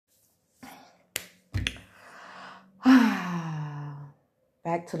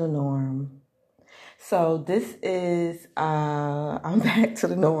Back to the norm. So this is I'm back to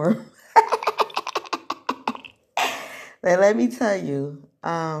the norm. Now, let me tell you,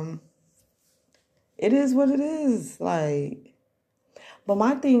 it is what it is. Like, but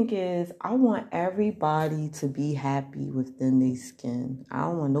my thing is, I want everybody to be happy within their skin. I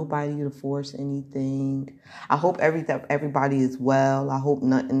don't want nobody to force anything. I hope everybody is well. I hope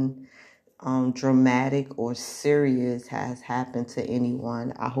nothing dramatic or serious has happened to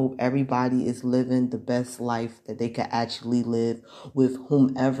anyone. I hope everybody is living the best life that they could actually live with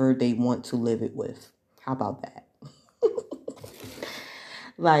whomever they want to live it with. How about that?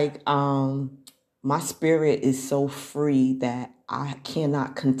 Like, my spirit is so free that I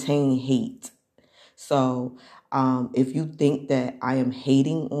cannot contain hate. So, if you think that I am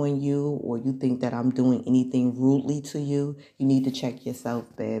hating on you or you think that I'm doing anything rudely to you, you need to check yourself,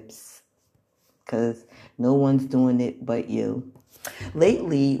 babes, because no one's doing it but you.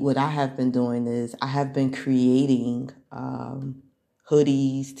 Lately, what I have been doing is I have been creating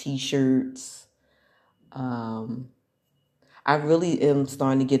hoodies, t-shirts. I really am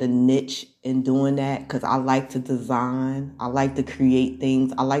starting to get a niche in doing that because I like to design. I like to create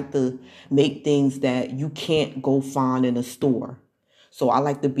things. I like to make things that you can't go find in a store. So I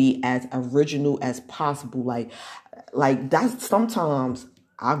like to be as original as possible. Like that's sometimes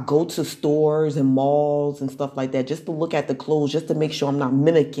I go to stores and malls and stuff like that just to look at the clothes, just to make sure I'm not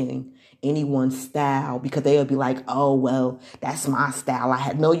mimicking anyone's style, because they'll be like, oh, well, that's my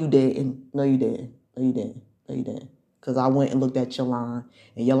style. No, you didn't. No, you didn't. No, you didn't. No, you didn't. Because I went and looked at your line,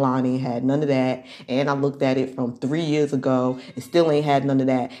 and your line ain't had none of that. And I looked at it from 3 years ago, it still ain't had none of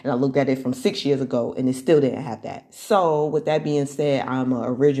that. And I looked at it from 6 years ago, and it still didn't have that. So with that being said, I'm an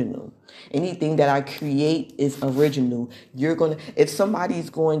original. Anything that I create is original. If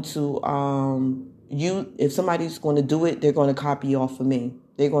somebody's going to if somebody's going to do it, they're going to copy off of me.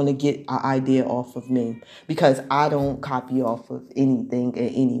 They're going to get an idea off of me, because I don't copy off of anything and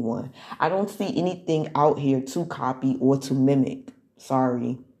anyone. I don't see anything out here to copy or to mimic.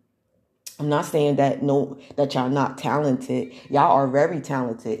 Sorry. I'm not saying that that y'all not talented. Y'all are very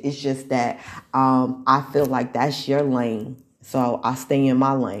talented. It's just that I feel like that's your lane. So I stay in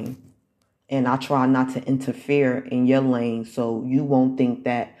my lane. And I try not to interfere in your lane, so you won't think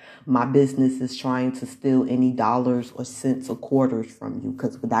that my business is trying to steal any dollars or cents or quarters from you,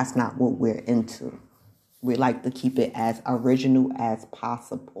 because that's not what we're into. We like to keep it as original as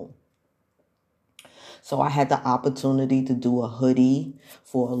possible. So I had the opportunity to do a hoodie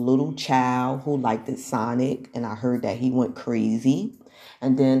for a little child who liked it Sonic, and I heard that he went crazy.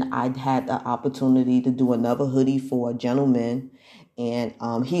 And then I had the opportunity to do another hoodie for a gentleman, and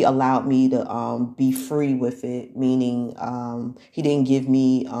he allowed me to be free with it, meaning he didn't give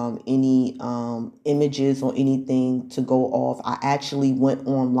me any images or anything to go off. I actually went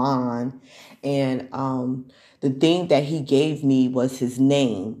online, and the thing that he gave me was his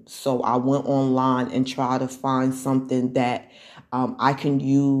name. So I went online and tried to find something that I can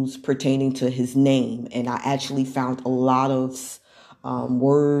use pertaining to his name. And I actually found a lot of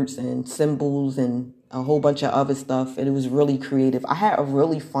words and symbols and a whole bunch of other stuff. And it was really creative. I had a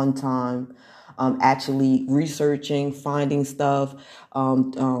really fun time actually researching, finding stuff,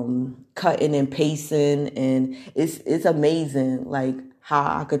 cutting and pasting. And it's amazing, like,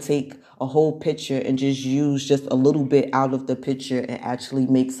 how I could take a whole picture and just use just a little bit out of the picture and actually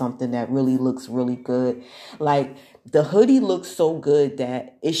make something that really looks really good. Like, the hoodie looks so good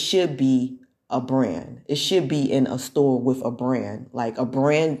that it should be a brand. It should be in a store with a brand. Like, a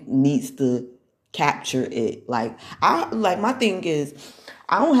brand needs to capture it. Like my thing is,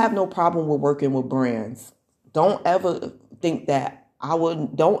 I don't have no problem with working with brands. Don't ever think that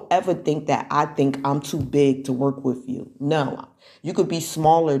don't ever think that I think I'm too big to work with you. No, you could be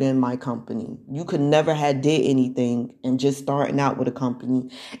smaller than my company. You could never have did anything and just starting out with a company.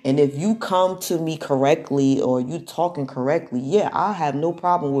 And if you come to me correctly or you talking correctly, yeah, I have no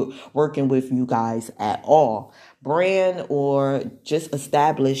problem with working with you guys at all. Brand or just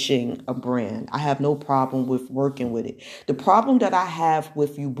establishing a brand, I have no problem with working with it. The problem that I have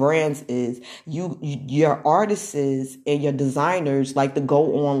with you brands is your artists and your designers like to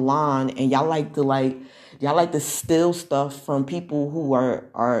go online, and y'all like to steal stuff from people who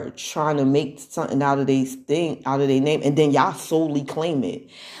are trying to make something out of their name, and then y'all solely claim it.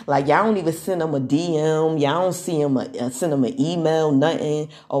 Like, y'all don't even send them a DM. Y'all don't send them an email, nothing.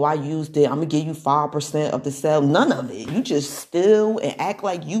 Oh, I used it, I'm gonna give you 5% of the sale. None of it. You just steal and act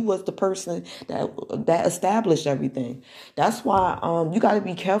like you was the person that established everything. That's why you got to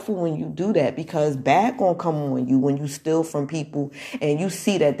be careful when you do that, because bad gonna come on you when you steal from people and you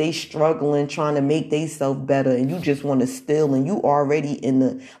see that they struggling trying to make themselves yourself better and you just want to steal and you already in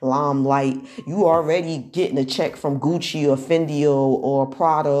the limelight. You already getting a check from Gucci or Fendi or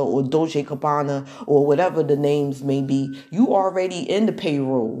Prada or Dolce Gabbana or whatever the names may be. You already in the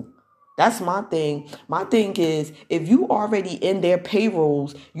payroll. That's my thing. My thing is, if you already in their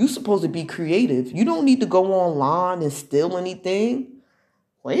payrolls, you supposed to be creative. You don't need to go online and steal anything.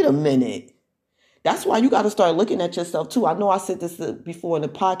 Wait a minute. That's why you got to start looking at yourself too. I know I said this before in the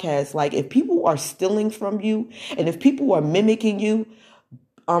podcast. Like, if people are stealing from you and if people are mimicking you,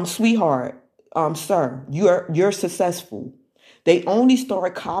 sweetheart, sir, you're successful. They only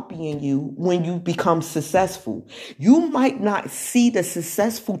start copying you when you become successful. You might not see the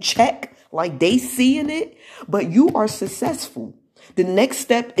successful check like they seeing it, but you are successful. The next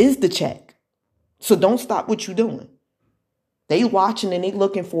step is the check. So don't stop what you're doing. They watching and they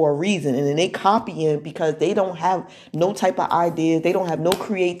looking for a reason and then they copying because they don't have no type of ideas. They don't have no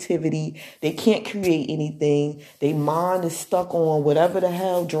creativity. They can't create anything. Their mind is stuck on whatever the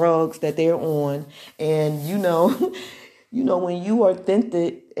hell drugs that they're on. And when you are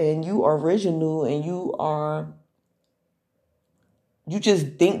authentic and you are original and you just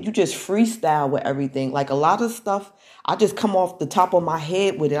freestyle with everything. Like a lot of stuff, I just come off the top of my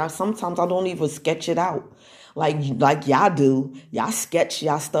head with it. Sometimes I don't even sketch it out. Like y'all do. Y'all sketch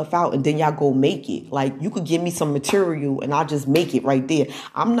y'all stuff out and then y'all go make it. Like you could give me some material and I'll just make it right there.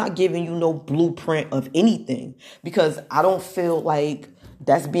 I'm not giving you no blueprint of anything because I don't feel like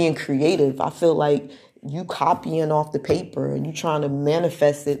that's being creative. I feel like you copying off the paper and you trying to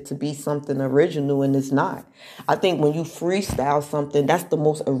manifest it to be something original and it's not. I think when you freestyle something, that's the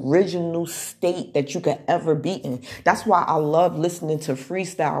most original state that you could ever be in. That's why I love listening to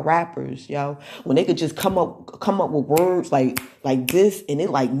freestyle rappers, yo. When they could just come up with words like this and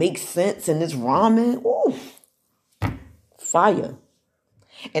it like makes sense and it's rhyming. Ooh, fire.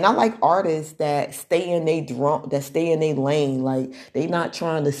 And I like artists that stay in their lane. Like they not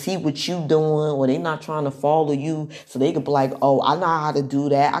trying to see what you doing or they not trying to follow you. So they could be like, oh, I know how to do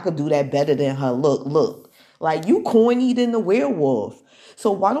that. I could do that better than her. Look. Like you corny than the werewolf. So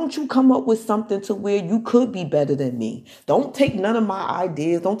why don't you come up with something to where you could be better than me? Don't take none of my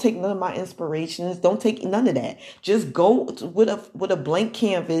ideas. Don't take none of my inspirations. Don't take none of that. Just go with a blank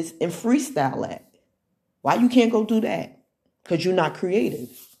canvas and freestyle that. Why you can't go do that? Because you're not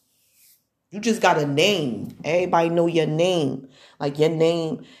creative. You just got a name. Everybody know your name. Like your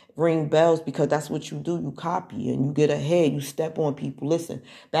name ring bells because that's what you do. You copy and you get ahead. You step on people. Listen,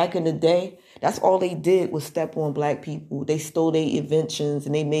 back in the day, that's all they did was step on black people. They stole their inventions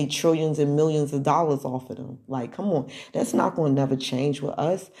and they made trillions and millions of dollars off of them. Like, come on. That's not going to never change with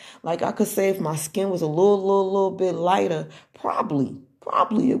us. Like I could say if my skin was a little bit lighter, probably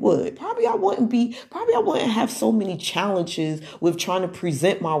it would. Probably I wouldn't have so many challenges with trying to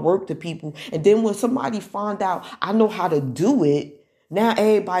present my work to people. And then when somebody find out I know how to do it, now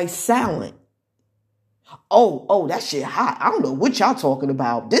everybody's silent. Oh, that shit hot. I don't know what y'all talking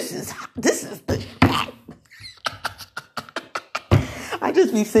about. This is the I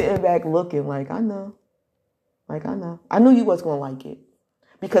just be sitting back looking like I know. I knew you was gonna like it.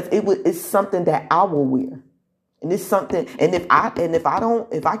 Because it's something that I will wear. And it's something, and if I don't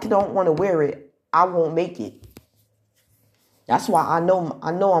want to wear it, I won't make it. That's why I know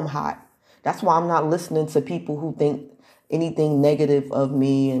I'm hot. That's why I'm not listening to people who think anything negative of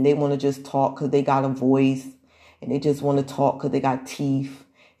me and they want to just talk because they got a voice and they just want to talk because they got teeth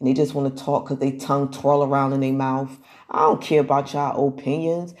and they just want to talk because they tongue twirl around in their mouth. I don't care about y'all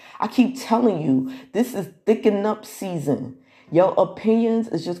opinions. I keep telling you, this is thicken up season. Your opinions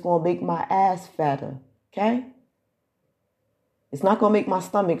is just going to make my ass fatter. Okay? It's not going to make my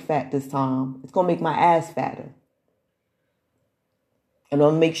stomach fat this time. It's going to make my ass fatter. And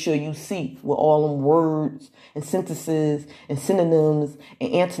I'll make sure you see with all them words and sentences and synonyms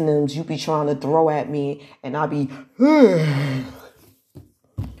and antonyms you be trying to throw at me. And I'll be,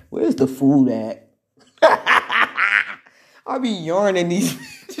 where's the food at? I'll be yarning these.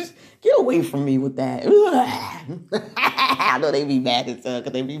 Just get away from me with that. I know they be mad as hell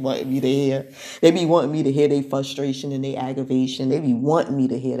because they be wanting me to hear. They be wanting me to hear their frustration and their aggravation. They be wanting me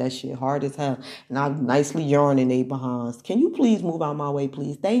to hear that shit hard as hell. And I'm nicely yarning they behinds. Can you please move out my way,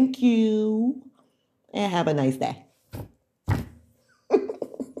 please? Thank you. And have a nice day.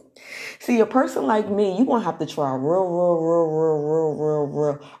 See, a person like me, you're going to have to try real.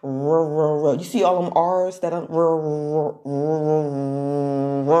 You see all them R's that I'm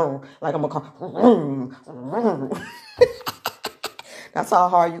like I'm a car. That's how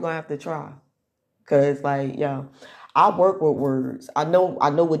hard you're going to have to try. Because, like, yo, I work with words. I know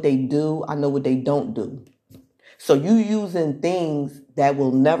what they do. I know what they don't do. So you using things that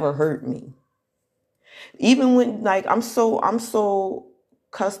will never hurt me. Even when like I'm so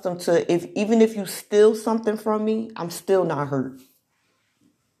accustomed to even if you steal something from me, I'm still not hurt.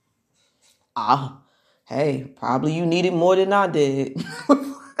 Ah, hey, probably you needed more than I did.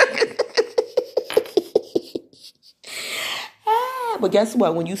 But guess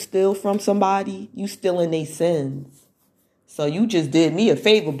what? When you steal from somebody, you steal in their sins. So you just did me a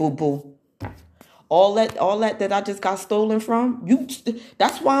favor, boo boo. All that I just got stolen from you.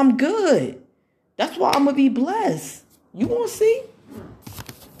 That's why I'm good. That's why I'm gonna be blessed. You want to see?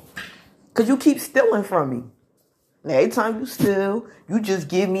 Cause you keep stealing from me. And every time you steal, you just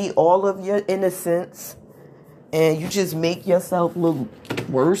give me all of your innocence, and you just make yourself look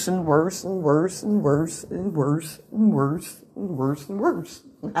worse and worse and worse and worse and worse and worse and worse and worse.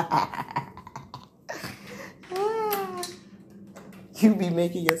 You be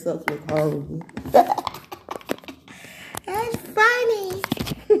making yourself look horrible. That's funny.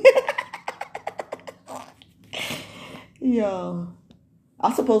 Yo,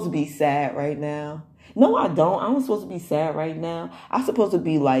 I'm supposed to be sad right now. No, I don't. I'm supposed to be sad right now. I'm supposed to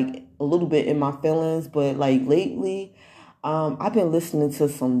be like a little bit in my feelings, but like lately, I've been listening to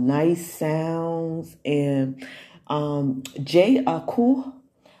some nice sounds, and Jay Aku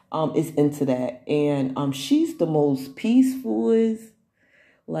is into that, and she's the most peaceful,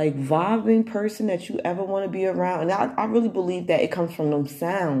 like vibing person that you ever want to be around, and I really believe that it comes from them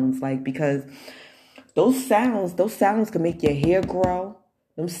sounds, like because those sounds could make your hair grow.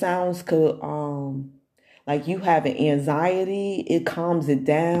 Them sounds could like you having anxiety, it calms it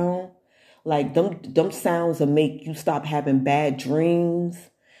down. Like them sounds will make you stop having bad dreams.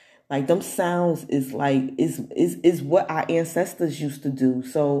 Like them sounds is what our ancestors used to do.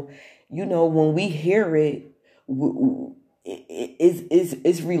 So, when we hear it,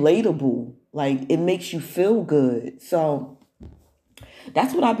 it's relatable. Like it makes you feel good. So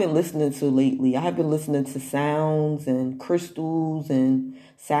that's what I've been listening to lately. I have been listening to sounds and crystals and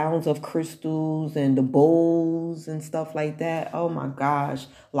sounds of crystals and the bowls and stuff like that. Oh my gosh,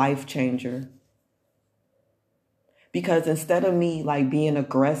 life changer. Because instead of me like being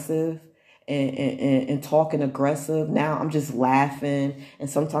aggressive and talking aggressive, now I'm just laughing, and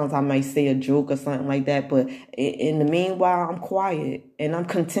sometimes I might say a joke or something like that, but in the meanwhile I'm quiet and I'm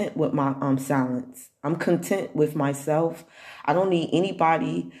content with my silence. I'm content with myself. I don't need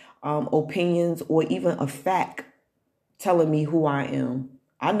anybody opinions or even a fact telling me who I am.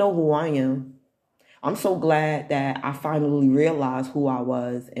 I know who I am. I'm so glad that I finally realized who I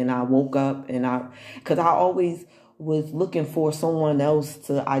was, and I woke up, because I always was looking for someone else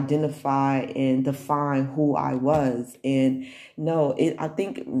to identify and define who I was. And no, I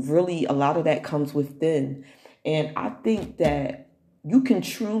think really a lot of that comes within. And I think that you can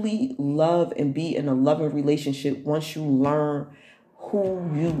truly love and be in a loving relationship once you learn who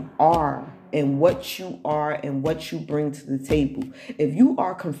you are and what you are and what you bring to the table. If you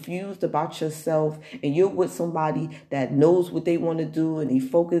are confused about yourself and you're with somebody that knows what they want to do and they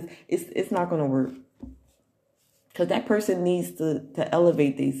focus, it's not going to work. Because that person needs to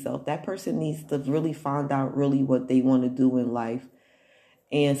elevate themselves. That person needs to really find out really what they want to do in life.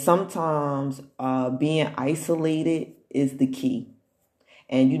 And sometimes being isolated is the key.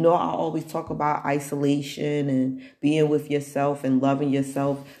 And I always talk about isolation and being with yourself and loving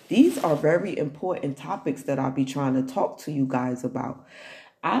yourself. These are very important topics that I'll be trying to talk to you guys about.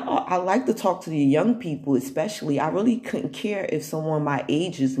 I like to talk to the young people, especially. I really couldn't care if someone my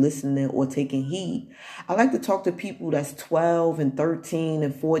age is listening or taking heed. I like to talk to people that's 12 and 13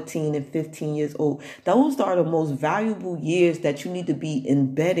 and 14 and 15 years old. Those are the most valuable years that you need to be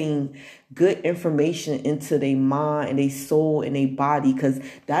embedding good information into their mind and their soul and their body, because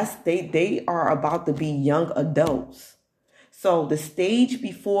they are about to be young adults. So the stage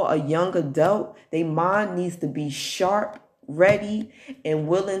before a young adult, their mind needs to be sharp, ready, and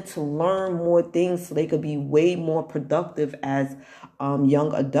willing to learn more things so they could be way more productive as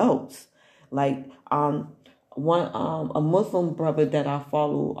young adults. Like one a Muslim brother that I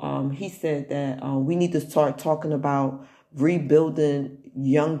follow, he said that we need to start talking about rebuilding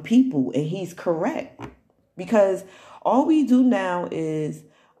young people, and he's correct, because all we do now is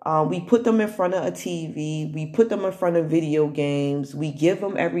we put them in front of a TV, we put them in front of video games, we give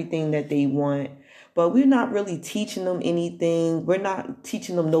them everything that they want, but we're not really teaching them anything. We're not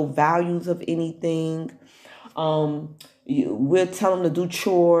teaching them no values of anything. We'll tell them to do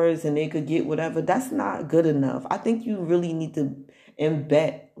chores and they could get whatever. That's not good enough. I think you really need to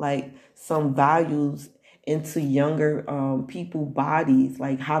embed like some values into younger people bodies,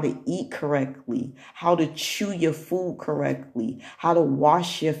 like how to eat correctly, how to chew your food correctly, how to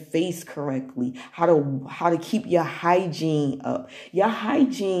wash your face correctly, how to keep your hygiene up. Your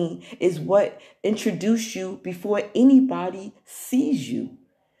hygiene is what introduced you before anybody sees you.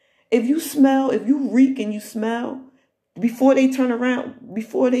 If you reek and you smell, before they turn around,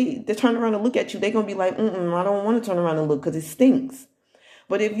 they turn around and look at you, they're gonna be like, I don't want to turn around and look because it stinks.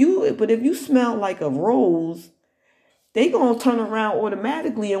 But if you smell like a rose, they gonna turn around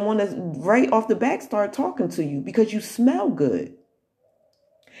automatically and want to right off the bat start talking to you because you smell good.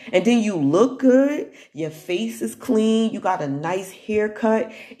 And then you look good, your face is clean, you got a nice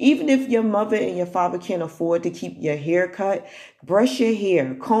haircut. Even if your mother and your father can't afford to keep your hair cut, brush your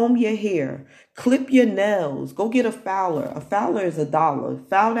hair, comb your hair, clip your nails, go get a fouler. A fouler is $1.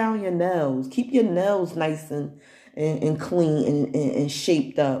 File down your nails, keep your nails nice and clean and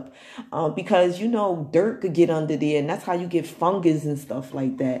shaped up, because dirt could get under there, and that's how you get fungus and stuff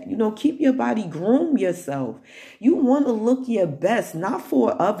like that. Keep your body, groom yourself. You want to look your best, not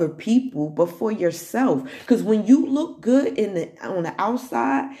for other people but for yourself, because when you look good on the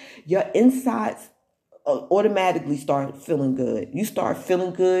outside, your insides automatically start feeling good. You start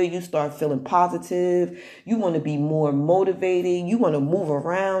feeling good. You start feeling positive. You want to be more motivated. You want to move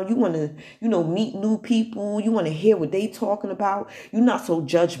around. You want to, meet new people. You want to hear what they talking about. You're not so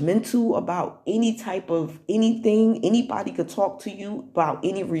judgmental about any type of anything. Anybody could talk to you about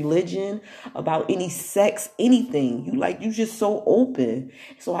any religion, about any sex, anything. You just so open.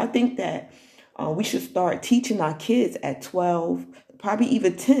 So I think that we should start teaching our kids at 12, probably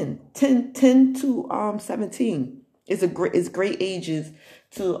even 10 to 17. It's great ages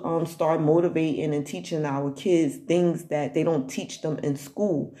to start motivating and teaching our kids things that they don't teach them in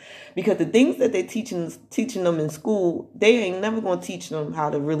school. Because the things that they're teaching them in school, they ain't never going to teach them how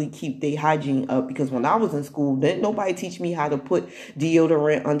to really keep their hygiene up. Because when I was in school, didn't nobody teach me how to put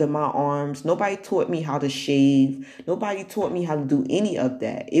deodorant under my arms. Nobody taught me how to shave. Nobody taught me how to do any of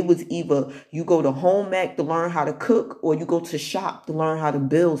that. It was either you go to home ec to learn how to cook, or you go to shop to learn how to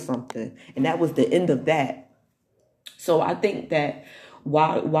build something. And that was the end of that. So I think that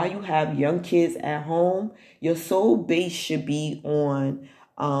while you have young kids at home, your sole base should be on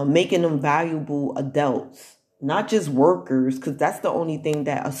making them valuable adults, not just workers, because that's the only thing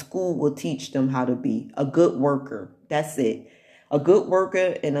that a school will teach them how to be. A good worker. That's it. A good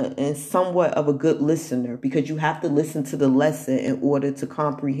worker and somewhat of a good listener, because you have to listen to the lesson in order to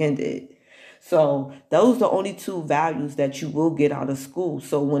comprehend it. So those are the only two values that you will get out of school.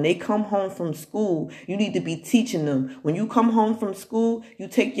 So when they come home from school, you need to be teaching them. When you come home from school, you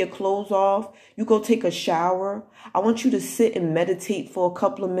take your clothes off, you go take a shower. I want you to sit and meditate for a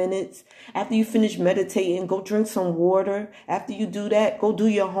couple of minutes. After you finish meditating, go drink some water. After you do that, go do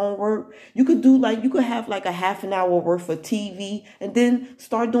your homework. You could have like a half an hour worth of TV and then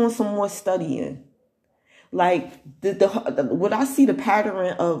start doing some more studying. Like what I see the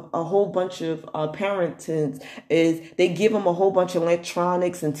pattern of a whole bunch of parents is they give them a whole bunch of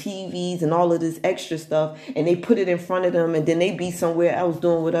electronics and TVs and all of this extra stuff, and they put it in front of them, and then they be somewhere else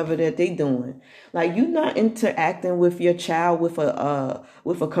doing whatever that they doing. Like, you're not interacting with your child with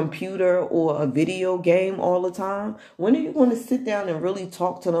a computer or a video game all the time. When are you going to sit down and really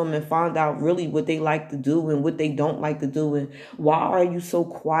talk to them and find out really what they like to do and what they don't like to do, and why are you so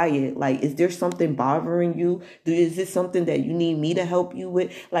quiet? Like, is there something bothering you? Is this something that you need me to help you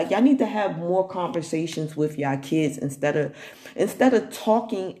with? Like, y'all need to have more conversations with y'all kids instead of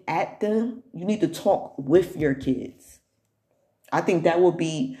talking at them. You need to talk with your kids. I think that will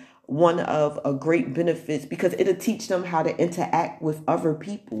be one of a great benefits, because it'll teach them how to interact with other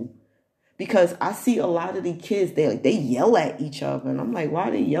people. Because I see a lot of the kids, they yell at each other. And I'm like, why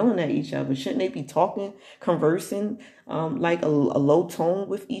are they yelling at each other? Shouldn't they be talking, conversing, like a low tone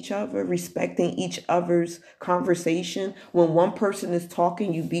with each other, respecting each other's conversation? When one person is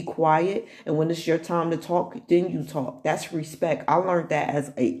talking, you be quiet. And when it's your time to talk, then you talk. That's respect. I learned that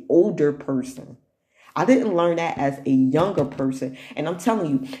as an older person. I didn't learn that as a younger person. And I'm telling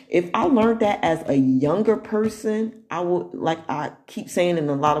you, if I learned that as a younger person, I would, like I keep saying in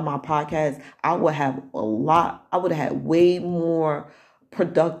a lot of my podcasts, I would have had way more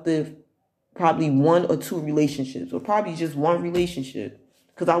productive, probably 1 or 2 relationships, or probably just one relationship.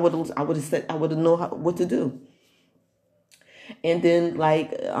 Because I would have known what to do. And then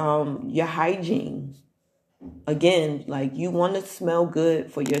your hygiene. Again, like, you want to smell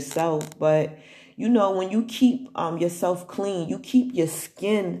good for yourself, but when you keep yourself clean, you keep your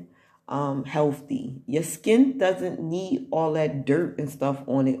skin healthy. Your skin doesn't need all that dirt and stuff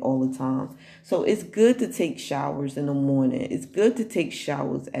on it all the time. So it's good to take showers in the morning. It's good to take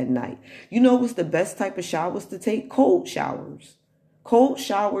showers at night. You know what's the best type of showers to take? Cold showers. Cold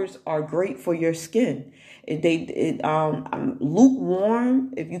showers are great for your skin.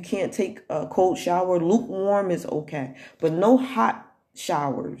 Lukewarm, if you can't take a cold shower, lukewarm is okay, but no hot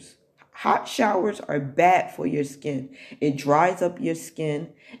showers. Hot showers are bad for your skin. It dries up your skin,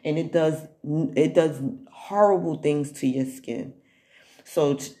 and it does horrible things to your skin.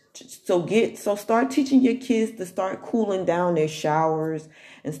 So start teaching your kids to start cooling down their showers,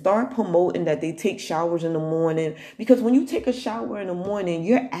 and start promoting that they take showers in the morning, because when you take a shower in the morning,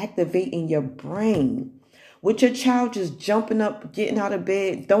 you're activating your brain. With your child just jumping up, getting out of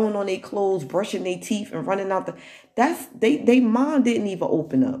bed, throwing on their clothes, brushing their teeth, and running out they mind didn't even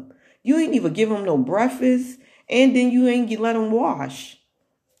open up. You ain't even give them no breakfast, and then you ain't let them wash.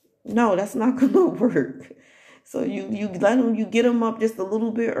 No, that's not gonna work. So you get them up just a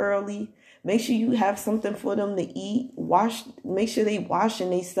little bit early. Make sure you have something for them to eat. Make sure they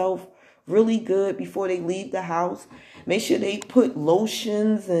washing themselves really good before they leave the house. Make sure they put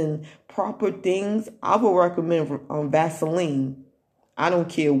lotions and proper things. I would recommend Vaseline. I don't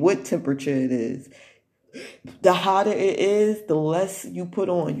care what temperature it is. The hotter it is, the less you put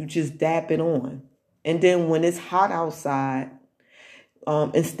on. You just dap it on. And then when it's hot outside,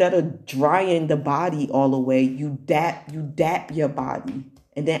 instead of drying the body all the way, you dap your body.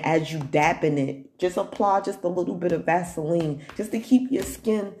 And then as you dapping it, just apply just a little bit of Vaseline, just to keep your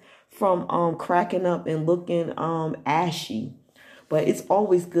skin from cracking up and looking ashy. But it's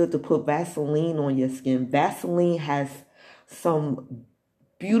always good to put Vaseline on your skin. Vaseline has some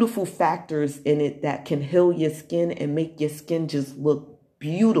beautiful factors in it that can heal your skin and make your skin just look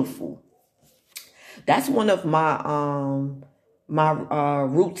beautiful. That's one of my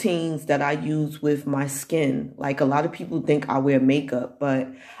routines that I use with my skin. Like, a lot of people think I wear makeup, but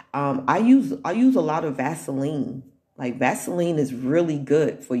I use a lot of Vaseline. Like, Vaseline is really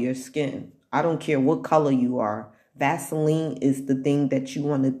good for your skin. I don't care what color you are. Vaseline is the thing that you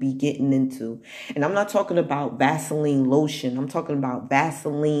want to be getting into. And I'm not talking about Vaseline lotion. I'm talking about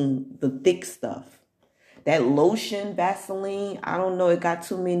Vaseline, the thick stuff. That lotion Vaseline, I don't know, it got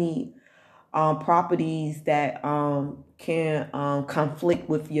too many properties that can conflict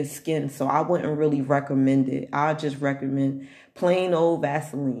with your skin. So I wouldn't really recommend it. I just recommend plain old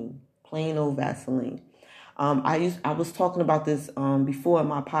Vaseline. Plain old Vaseline. I was talking about this before in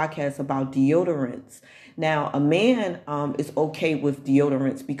my podcast about deodorants. Now, a man is okay with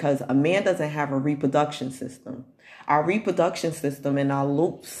deodorants because a man doesn't have a reproduction system. Our reproduction system and our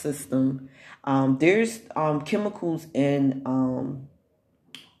loop system, there's chemicals in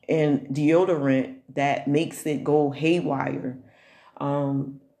deodorant that makes it go haywire.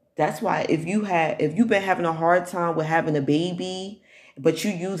 That's why if you've been having a hard time with having a baby, but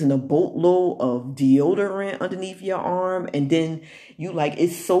you using a boatload of deodorant underneath your arm, and then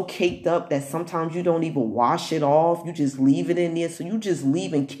it's so caked up that sometimes you don't even wash it off. You just leave it in there. So you just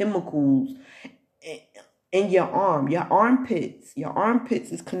leaving chemicals in your arm. Your armpits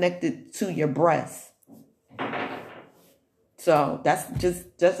is connected to your breast. So that's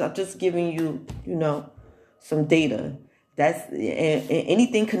I'm just giving you, some data. That's and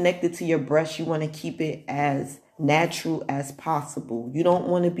anything connected to your breast, you want to keep it as natural as possible. You don't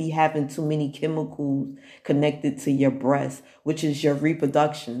want to be having too many chemicals connected to your breast, which is your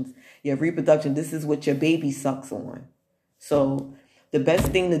reproduction. This is what your baby sucks on. So the best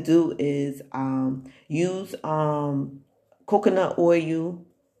thing to do is use coconut oil,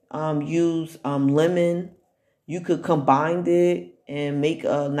 use lemon. You could combine it and make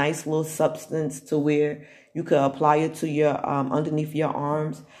a nice little substance to where you could apply it to your underneath your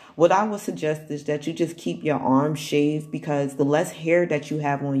arms. What I would suggest is that you just keep your arms shaved, because the less hair that you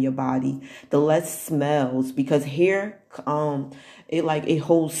have on your body, the less smells, because hair it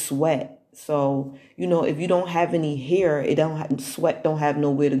holds sweat. So, if you don't have any hair, sweat don't have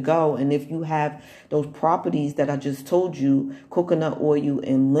nowhere to go. And if you have those properties that I just told you, coconut oil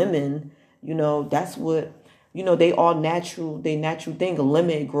and lemon, that's what, they all natural. They natural thing. A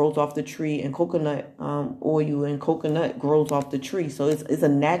lemon grows off the tree, and coconut oil and coconut grows off the tree. So it's a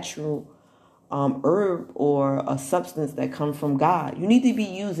natural herb or a substance that comes from God. You need to be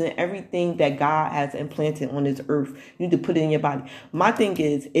using everything that God has implanted on this earth. You need to put it in your body. My thing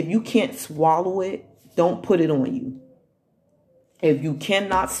is, if you can't swallow it, don't put it on you. If you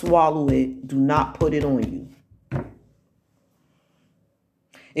cannot swallow it, do not put it on you.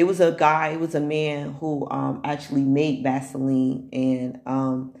 It was a man who actually made Vaseline, and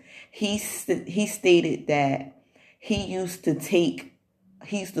he stated that he used to take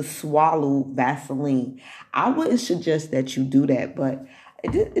he used to swallow Vaseline. I wouldn't suggest that you do that, but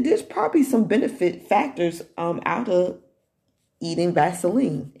there's probably some benefit factors out of eating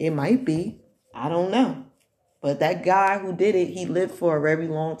Vaseline. It might be. I don't know. But that guy who did it, he lived for a very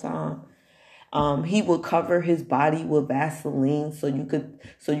long time. He would cover his body with Vaseline so you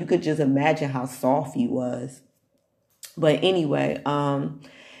could just imagine how soft he was. But anyway,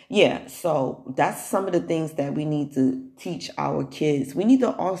 yeah, so that's some of the things that we need to teach our kids. We need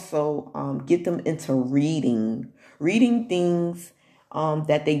to also get them into reading things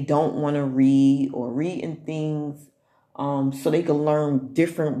that they don't want to read, or reading things so they can learn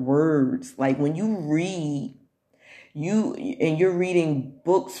different words. Like when you read, you're reading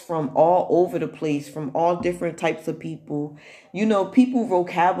books from all over the place, from all different types of people. People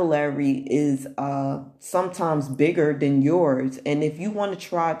vocabulary is sometimes bigger than yours. And if you want to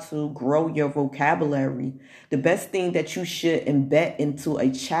try to grow your vocabulary, the best thing that you should embed into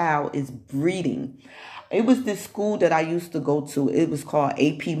a child is reading. It was this school that I used to go to. It was called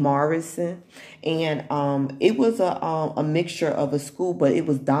A.P. Morrison. And it was a mixture of a school, but it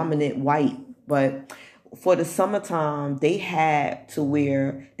was dominant white. But for the summertime, they had to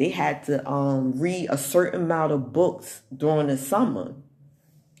read a certain amount of books during the summer.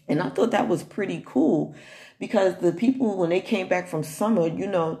 And I thought that was pretty cool because the people, when they came back from summer,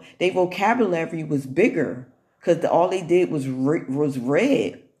 their vocabulary was bigger because all they did was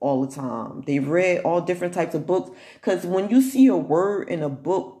read all the time. They read all different types of books, because when you see a word in a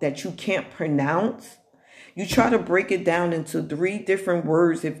book that you can't pronounce, you try to break it down into 3 different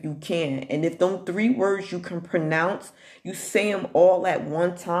words if you can. And if them 3 words you can pronounce, you say them all at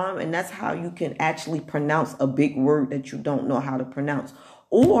one time. And that's how you can actually pronounce a big word that you don't know how to pronounce.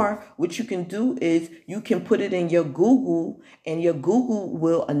 Or what you can do is you can put it in your Google, and your Google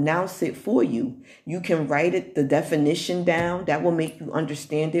will announce it for you. You can write the definition down. That will make you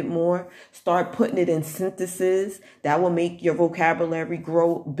understand it more. Start putting it in sentences. That will make your vocabulary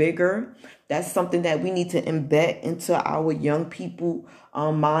grow bigger. That's something that we need to embed into our young people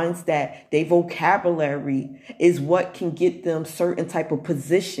minds, that their vocabulary is what can get them certain type of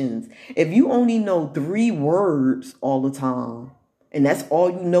positions. If you only know 3 words all the time, and that's all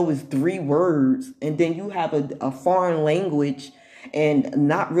you know is 3 words, and then you have a foreign language and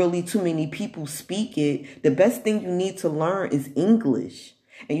not really too many people speak it, the best thing you need to learn is English.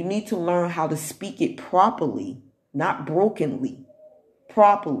 And you need to learn how to speak it properly, not brokenly,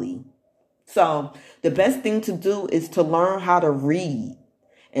 properly. So the best thing to do is to learn how to read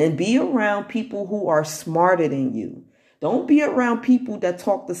and be around people who are smarter than you. Don't be around people that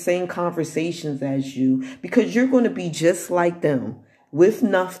talk the same conversations as you, because you're going to be just like them, with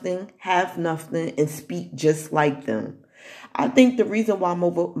nothing, have nothing, and speak just like them. I think the reason why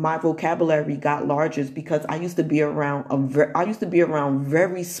my vocabulary got larger is because I used to be around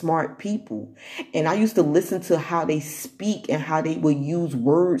very smart people, and I used to listen to how they speak and how they would use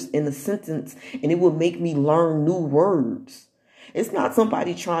words in a sentence, and it would make me learn new words. It's not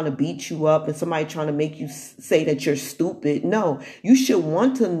somebody trying to beat you up and somebody trying to make you say that you're stupid. No, you should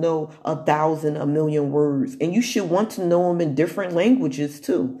want to know 1,000, 1,000,000 words, and you should want to know them in different languages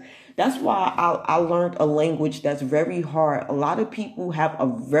too. That's why I learned a language that's very hard. A lot of people have a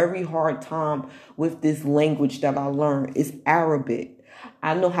very hard time with this language that I learned. It's Arabic.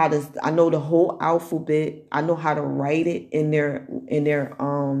 I know the whole alphabet. I know how to write it in their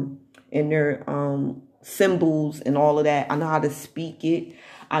symbols and all of that. I know how to speak it.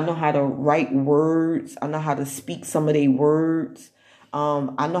 I know how to write words. I know how to speak some of their words.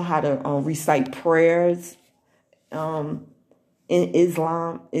 I know how to recite prayers. In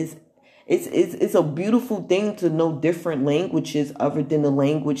Islam, it's a beautiful thing to know different languages other than the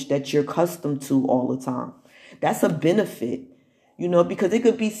language that you're accustomed to all the time. That's a benefit. Because it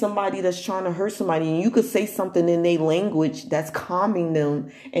could be somebody that's trying to hurt somebody, and you could say something in their language that's calming them,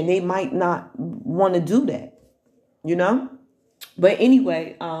 and they might not want to do that, But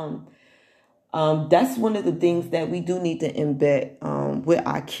anyway, that's one of the things that we do need to embed with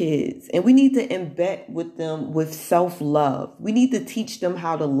our kids. And we need to embed with them with self-love. We need to teach them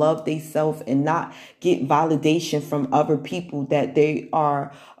how to love themselves and not get validation from other people that they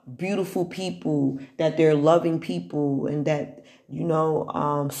are beautiful people, that they're loving people, and that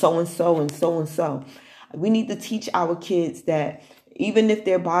so-and-so and so-and-so. We need to teach our kids that even if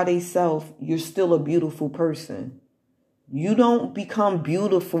they're by themselves, you're still a beautiful person. You don't become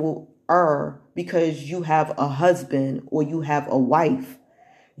beautiful because you have a husband or you have a wife.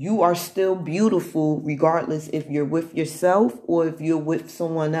 You are still beautiful regardless if you're with yourself or if you're with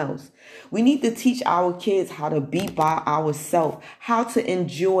someone else. We need to teach our kids how to be by ourselves, how to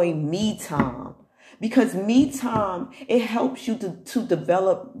enjoy me time. Because me time, it helps you to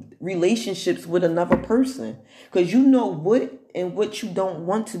develop relationships with another person. Because you know what and what you don't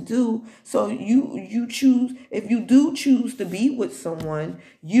want to do. So you choose, if you do choose to be with someone,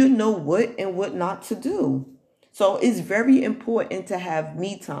 you know what and what not to do. So it's very important to have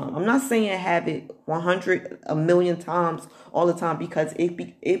me time. I'm not saying have it 100, a million times all the time, because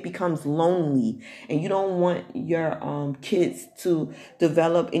it becomes lonely, and you don't want your kids to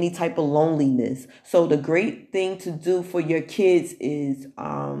develop any type of loneliness. So the great thing to do for your kids is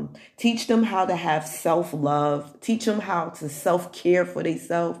teach them how to have self-love, teach them how to self-care for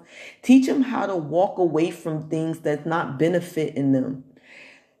themselves, teach them how to walk away from things that's not benefiting them.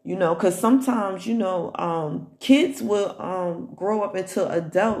 You know, because sometimes, kids will grow up into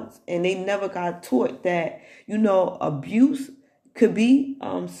adults and they never got taught that, abuse could be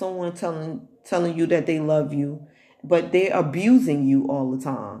someone telling you that they love you, but they're abusing you all the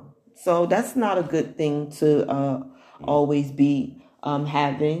time. So that's not a good thing to always be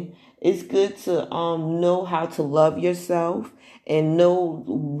having. It's good to know how to love yourself and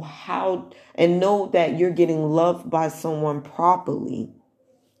know that you're getting loved by someone properly.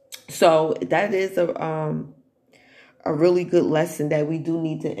 So that is a really good lesson that we do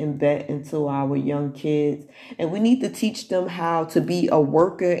need to embed into our young kids, and we need to teach them how to be a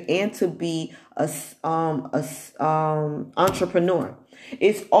worker and to be a entrepreneur.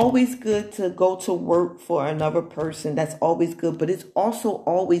 It's always good to go to work for another person. That's always good. But it's also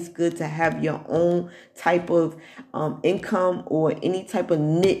always good to have your own type of income or any type of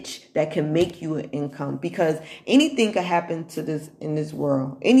niche that can make you an income. Because anything could happen to this in this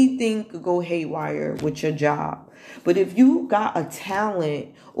world. Anything could go haywire with your job. But if you got a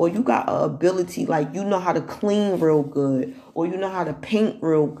talent or you got an ability, like you know how to clean real good, or you know how to paint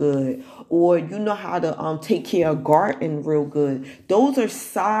real good, or you know how to take care of garden real good, those are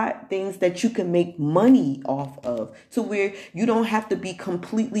side things that you can make money off of, to where you don't have to be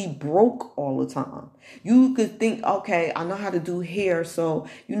completely broke all the time. You could think, okay, I know how to do hair, so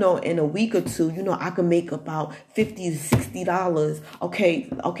in a week or two, I can make about $50 to $60.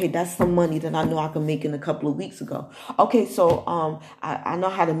 Okay, that's some money that I know I can make in a couple of weeks ago. Okay, so I know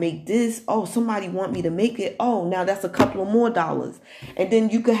how to make this. Oh, somebody want me to make it. Oh, now that's a couple of more dollars, and then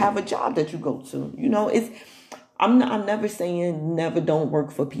you could have a job that you go to. I'm never saying never don't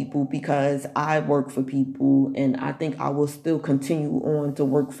work for people, because I work for people and I think I will still continue on to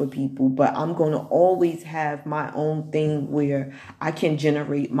work for people, but I'm going to always have my own thing where I can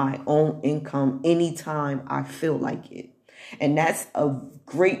generate my own income anytime I feel like it. And that's a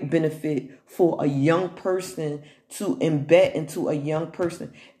great benefit for a young person to embed into a young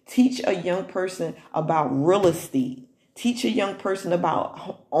person. Teach a young person about real estate. Teach a young person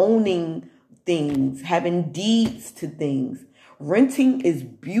about owning things, having deeds to things. Renting is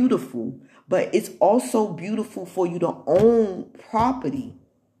beautiful, but it's also beautiful for you to own property.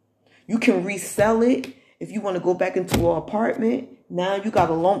 You can resell it if you want to go back into an apartment. Now you got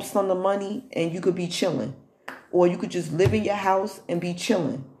a lump sum of money and you could be chilling. Or you could just live in your house and be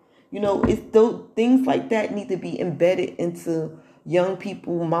chilling. It's those things like that need to be embedded into young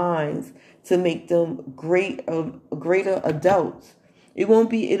people's minds to make them greater adults. It'll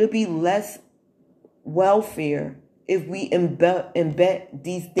be less welfare if we embed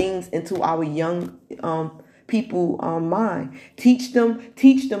these things into our young people mind. Teach them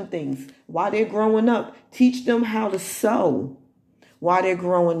things while they're growing up. Teach them how to sew while they're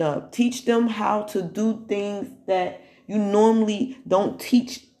growing up. Teach them how to do things that you normally don't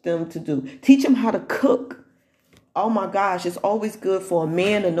teach them to do. Teach them how to cook. Oh my gosh, it's always good for a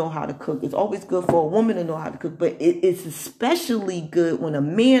man to know how to cook. It's always good for a woman to know how to cook. But it's especially good when a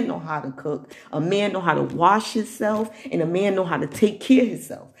man know how to cook, a man know how to wash himself, and a man know how to take care of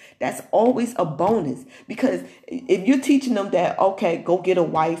himself. That's always a bonus. Because if you're teaching them that, okay, go get a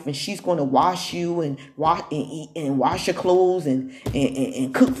wife and she's going to wash you and wash your clothes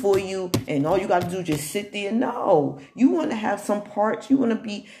and cook for you, and all you got to do is just sit there. No, you want to have some parts. You want to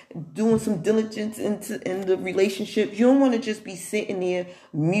be doing some diligence in the relationship. You don't want to just be sitting there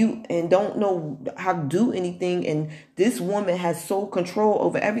mute and don't know how to do anything. And this woman has sole control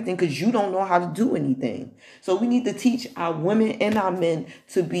over everything because you don't know how to do anything. So we need to teach our women and our men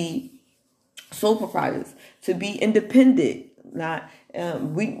to be sole proprietors, to be independent.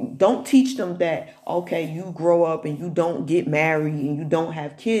 We don't teach them that, okay, you grow up and you don't get married and you don't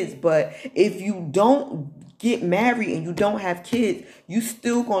have kids. But if you don't get married and you don't have kids, you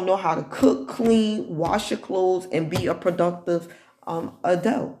still gonna know how to cook, clean, wash your clothes, and be a productive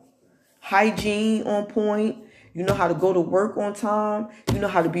adult. Hygiene on point. You know how to go to work on time. You know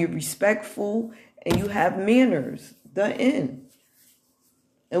how to be respectful, and you have manners. The end.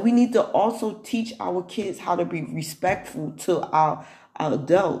 And we need to also teach our kids how to be respectful to our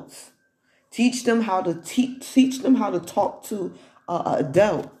adults. Teach them how to teach them how to talk to an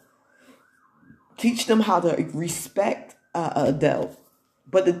adult. Teach them how to respect an adult.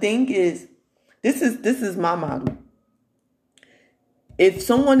 But the thing is, this is my model. If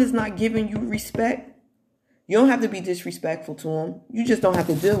someone is not giving you respect, you don't have to be disrespectful to them. You just don't have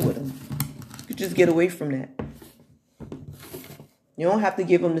to deal with them. You just get away from that. You don't have to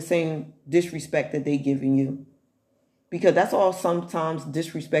give them the same disrespect that they giving you. Because that's all sometimes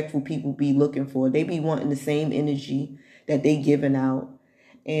disrespectful people be looking for. They be wanting the same energy that they giving out.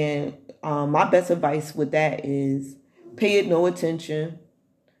 And my best advice with that is pay it no attention,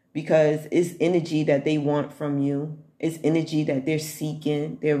 because it's energy that they want from you. It's energy that they're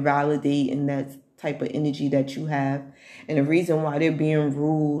seeking. They're validating that type of energy that you have. And the reason why they're being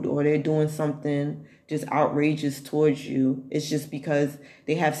rude or they're doing something just outrageous towards you is just because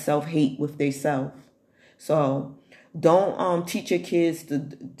they have self-hate with themselves. So don't teach your kids to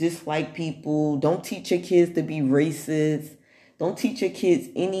dislike people. Don't teach your kids to be racist. Don't teach your kids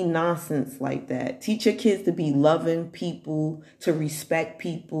any nonsense like that. Teach your kids to be loving people, to respect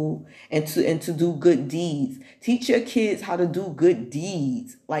people, and to do good deeds. Teach your kids how to do good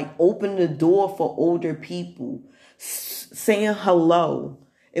deeds, like open the door for older people, saying hello.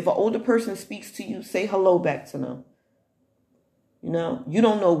 If an older person speaks to you, say hello back to them. You know, you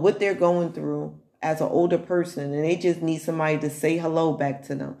don't know what they're going through as an older person, and they just need somebody to say hello back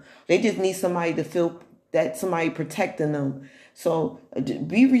to them. They just need somebody to feel that somebody protecting them. So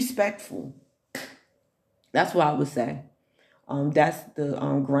be respectful. That's what I would say. That's the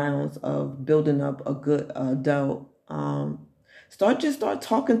grounds of building up a good adult. Start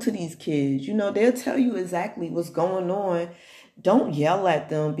talking to these kids. You know, they'll tell you exactly what's going on. Don't yell at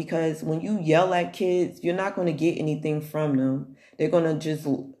them, because when you yell at kids, you're not going to get anything from them. They're going to just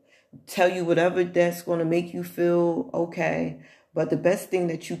tell you whatever that's going to make you feel okay. But the best thing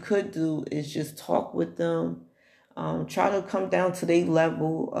that you could do is just talk with them. Try to come down to their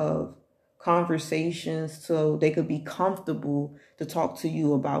level of conversations so they could be comfortable to talk to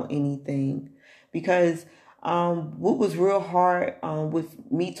you about anything. Because what was real hard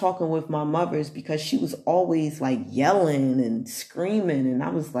with me talking with my mother is because she was always like yelling and screaming. And I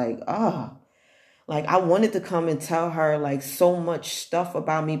was like, like I wanted to come and tell her like so much stuff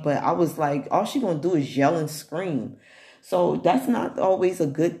about me, but I was like, all she gonna do is yell and scream. So that's not always a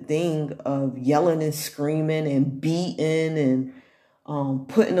good thing, of yelling and screaming and beating and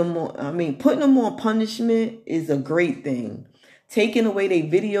putting them on punishment is a great thing. Taking away their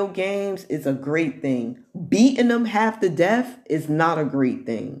video games is a great thing. Beating them half to death is not a great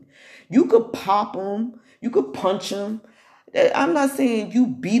thing. You could pop them. You could punch them. I'm not saying you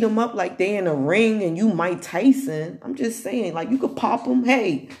beat them up like they in a ring and you Mike Tyson. I'm just saying, like, you could pop them.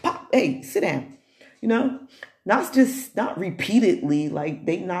 Hey, sit down. You know? Not repeatedly, like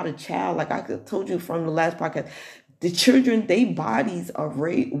they not a child. Like I told you from the last podcast, the children, their bodies are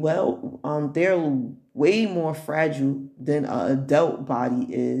they're way more fragile than an adult body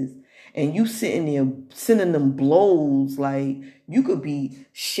is. And you sitting there sending them blows, like you could be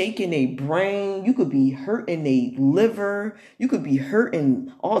shaking their brain, you could be hurting their liver, you could be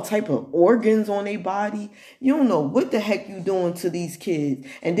hurting all type of organs on their body. You don't know what the heck you doing to these kids.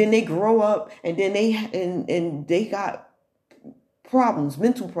 And then they grow up and then they got problems,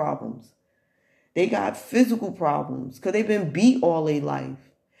 mental problems. They got physical problems because they've been beat all their life.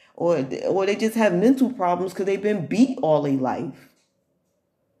 Or they just have mental problems because they've been beat all their life.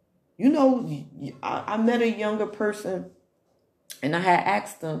 You know, I met a younger person and I had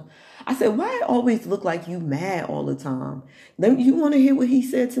asked him, I said, why it always look like you mad all the time? You want to hear what he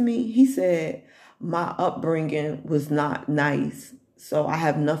said to me? He said, my upbringing was not nice, so I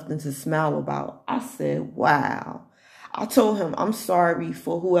have nothing to smile about. I said, wow. I told him, I'm sorry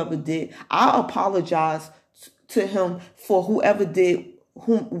for whoever did. I apologize to him for whoever did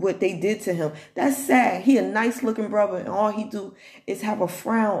what they did to him. That's sad. He a nice looking brother and all he do is have a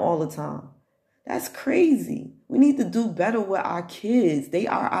frown all the time. That's crazy. We need to do better with our kids. They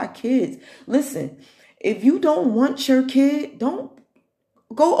are our kids. Listen, if you don't want your kid, don't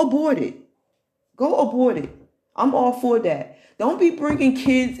go abort it. Go abort it. I'm all for that. Don't be bringing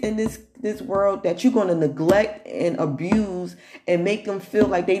kids in this world that you're going to neglect and abuse and make them feel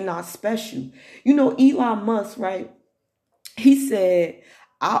like they're not special. You know, Elon Musk, right? He said,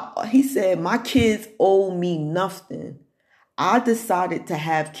 my kids owe me nothing. I decided to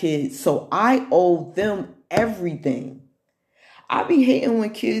have kids, so I owe them everything. I be hating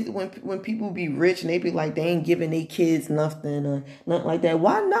when people be rich and they be like, they ain't giving their kids nothing or nothing like that.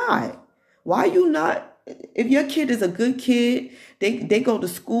 Why not? Why you not if your kid is a good kid, they go to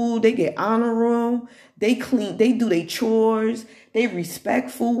school, they get honor roll, they clean, they do their chores, they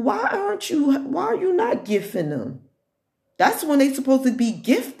respectful. Why are you not gifting them? That's when they supposed to be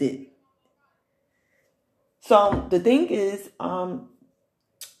gifted. So the thing is,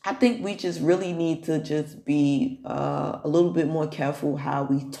 I think we just really need to just be a little bit more careful how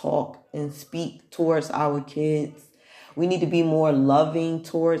we talk and speak towards our kids. We need to be more loving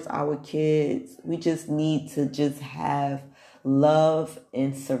towards our kids. We just need to just have love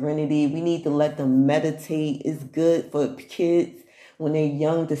and serenity. We need to let them meditate. It's good for kids when they're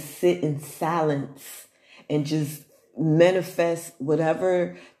young to sit in silence and just manifest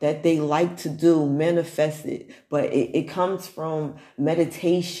whatever that they like to do, manifest it. But it comes from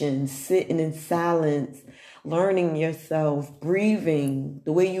meditation, sitting in silence, learning yourself, breathing,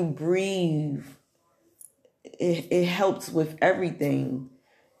 the way you breathe. It helps with everything.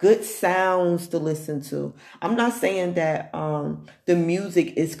 Good sounds to listen to. I'm not saying that the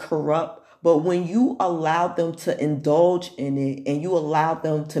music is corrupt, but when you allow them to indulge in it and you allow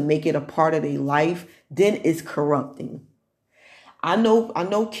them to make it a part of their life, then it's corrupting. I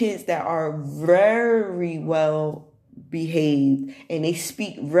know kids that are very well behaved and they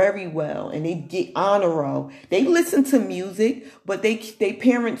speak very well and they get honor roll. They listen to music, but they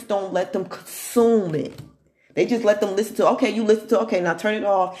parents don't let them consume it. They just let them listen to, okay, you listen to, okay, now turn it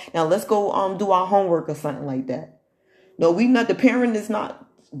off. Now let's go do our homework or something like that. No, the parent is not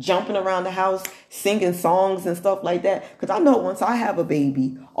jumping around the house, singing songs and stuff like that. Because I know once I have a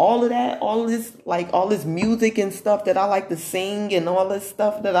baby, all this music and stuff that I like to sing and all this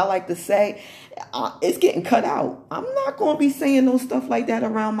stuff that I like to say, it's getting cut out. I'm not going to be saying no stuff like that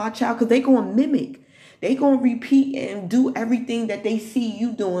around my child because they're going to mimic. They going to repeat and do everything that they see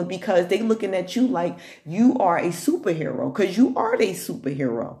you doing because they looking at you like you are a superhero because you are a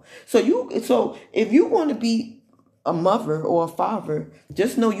superhero. So if you want to be a mother or a father,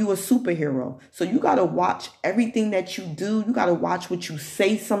 just know you a superhero. So you got to watch everything that you do. You got to watch what you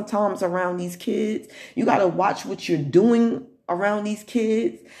say sometimes around these kids. You got to watch what you're doing around these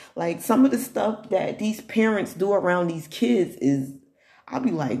kids. Like some of the stuff that these parents do around these kids is, I'll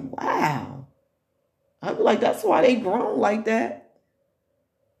be like, wow. I'd be like, that's why they grown like that.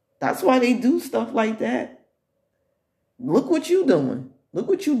 That's why they do stuff like that. Look what you doing. Look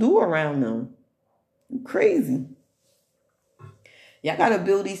what you do around them. You're crazy. Y'all got to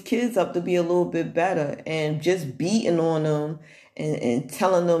build these kids up to be a little bit better and just beating on them and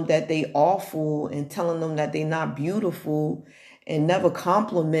telling them that they awful and telling them that they not beautiful and never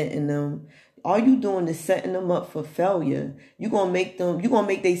complimenting them. All you doing is setting them up for failure. You're going to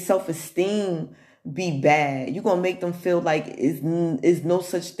make their self-esteem be bad. You're going to make them feel like is no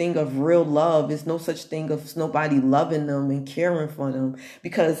such thing of real love. It's no such thing of nobody loving them and caring for them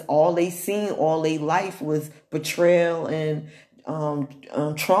because all they seen all their life was betrayal and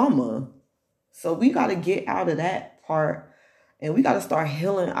trauma. So we got to get out of that part and we got to start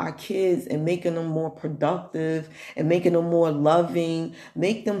healing our kids and making them more productive and making them more loving,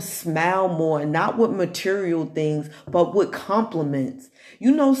 make them smile more, not with material things, but with compliments.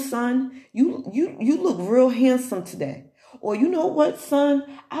 You know, son, you look real handsome today. Or you know what, son?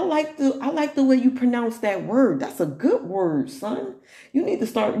 I like the way you pronounce that word. That's a good word, son. You need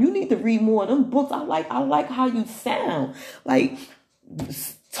to read more of them books. I like how you sound. Like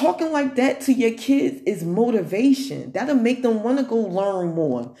talking like that to your kids is motivation. That'll make them want to go learn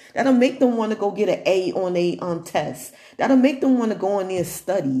more. That'll make them want to go get an A on a test. That'll make them want to go in there and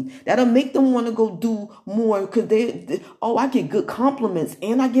study. That'll make them want to go do more because I get good compliments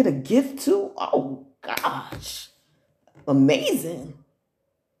and I get a gift too. Oh gosh. Amazing.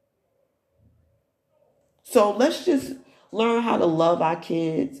 So let's just learn how to love our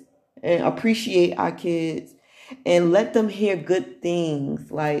kids and appreciate our kids and let them hear good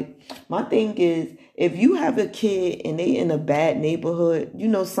things. Like my thing is, if you have a kid and they in a bad neighborhood,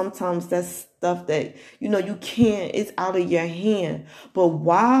 sometimes that's stuff that, you can't, it's out of your hand. But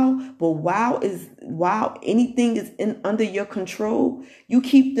while anything is under your control, you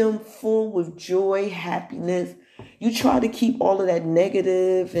keep them full with joy, happiness. You try to keep all of that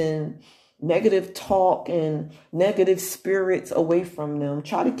negative talk and negative spirits away from them.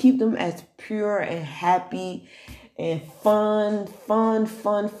 Try to keep them as pure and happy and fun.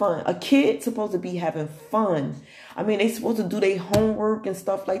 A kid's supposed to be having fun. I mean, they supposed to do their homework and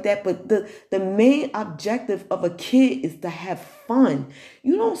stuff like that. But the main objective of a kid is to have fun.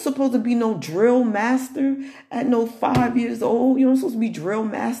 You don't supposed to be no drill master at no 5 years old. You don't supposed to be drill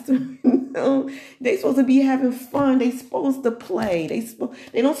master. They supposed to be having fun. They supposed to play.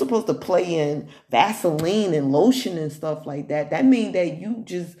 They don't supposed to play in Vaseline and lotion and stuff like that. That means that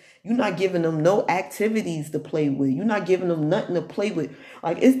you're not giving them no activities to play with. You're not giving them nothing to play with.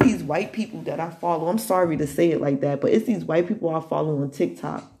 Like, it's these white people that I follow. I'm sorry to say it like that, but it's these white people I follow on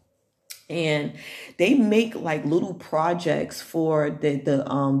TikTok. And they make like little projects for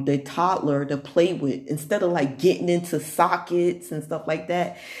the toddler to play with. Instead of like getting into sockets and stuff like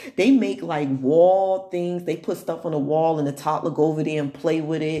that, they make like wall things. They put stuff on the wall and the toddler go over there and play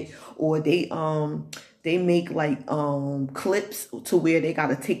with it. Or they make like clips to where they got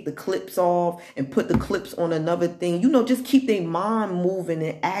to take the clips off and put the clips on another thing. Just keep their mind moving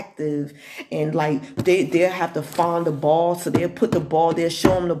and active. And like they'll have to find the ball, so they'll put the ball there,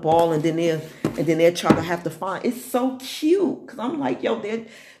 show them the ball, and then they'll try to have to find. It's so cute, because I'm like, yo,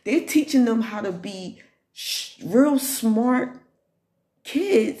 they're teaching them how to be real smart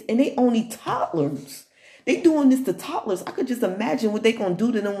kids, and they only toddlers. They doing this to toddlers. I could just imagine what they gonna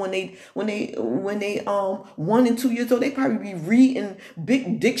do to them when they 1 and 2 years old. They probably be reading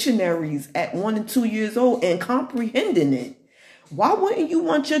big dictionaries at 1 and 2 years old and comprehending it. Why wouldn't you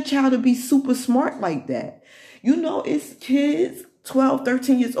want your child to be super smart like that? It's kids 12,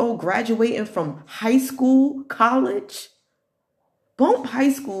 13 years old graduating from high school, college. Bump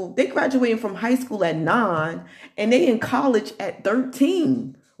high school. They graduating from high school at 9 and they in college at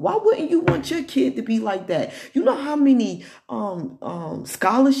 13. Why wouldn't you want your kid to be like that? You know how many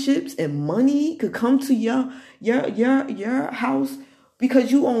scholarships and money could come to your house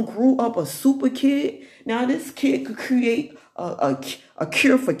because you grew up a super kid? Now this kid could create a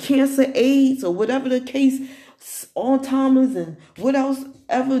cure for cancer, AIDS, or whatever the case, Alzheimer's and what else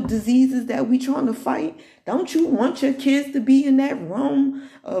ever diseases that we trying to fight. Don't you want your kids to be in that realm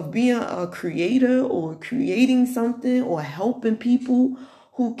of being a creator or creating something or helping people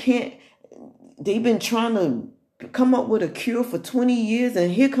who can't? They've been trying to come up with a cure for 20 years,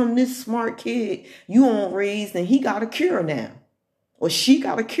 and here come this smart kid you on raised, and he got a cure now, or she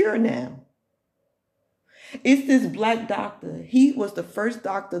got a cure now. It's this black doctor. He was the first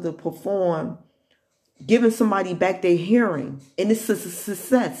doctor to perform giving somebody back their hearing, and it's a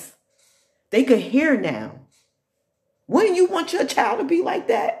success. They could hear now. Wouldn't you want your child to be like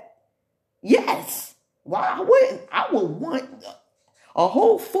that? Yes. Why I wouldn't? I would want a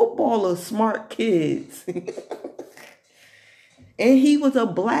whole football of smart kids. And he was a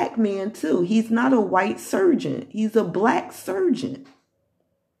black man too. He's not a white surgeon. He's a black surgeon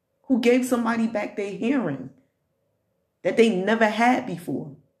who gave somebody back their hearing that they never had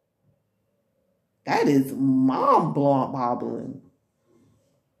before. That is mind-boggling.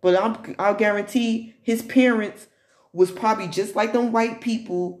 But I'll guarantee his parents was probably just like them white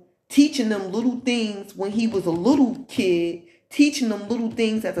people, teaching them little things when he was a little kid, teaching them little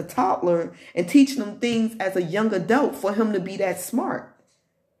things as a toddler, and teaching them things as a young adult for him to be that smart.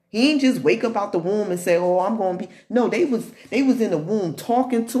 He ain't just wake up out the womb and say, oh, I'm going to be. No, they was in the womb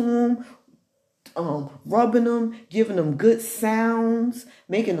talking to him, rubbing them, giving them good sounds,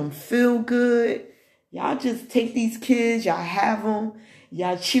 making them feel good. Y'all just take these kids, y'all have them,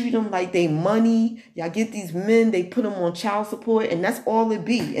 y'all treat them like they money. Y'all get these men, they put them on child support, and that's all it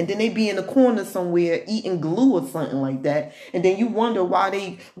be. And then they be in the corner somewhere eating glue or something like that. And then you wonder why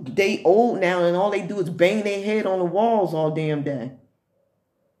they old now and all they do is bang their head on the walls all damn day.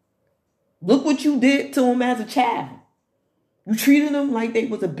 Look what you did to them as a child. You treated them like they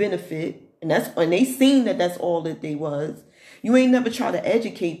was a benefit, and they seen that that's all that they was. You ain't never try to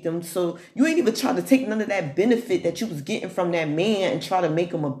educate them, so you ain't even try to take none of that benefit that you was getting from that man and try to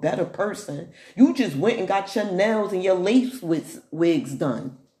make him a better person. You just went and got your nails and your lace wigs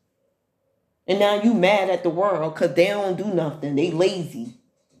done. And now you mad at the world because they don't do nothing. They lazy.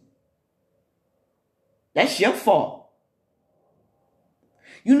 That's your fault.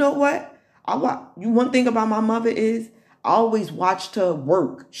 You know what? One thing about my mother is, I always watched her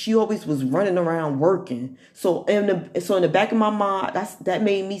work. She always was running around working. So in the back of my mind, that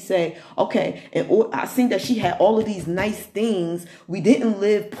made me say, okay. And I seen that she had all of these nice things. We didn't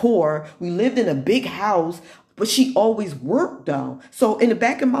live poor. We lived in a big house, but she always worked though. So in the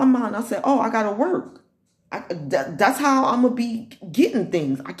back of my mind, I said, oh, I gotta work. That's how I'm gonna be getting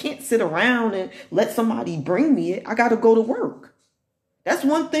things. I can't sit around and let somebody bring me it. I gotta go to work. That's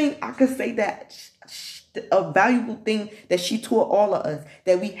one thing I could say that a valuable thing that she taught all of us,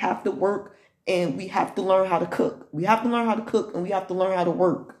 that we have to work and we have to learn how to cook. We have to learn how to cook and we have to learn how to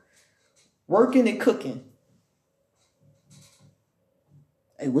work. Working and cooking.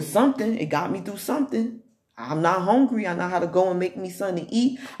 It was something. It got me through something. I'm not hungry. I know how to go and make me something to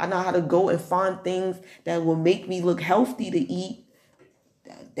eat. I know how to go and find things that will make me look healthy to eat.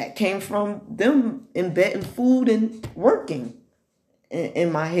 that came from them embedding food and working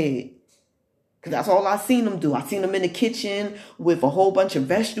in my head. Because that's all I seen them do. I seen them in the kitchen with a whole bunch of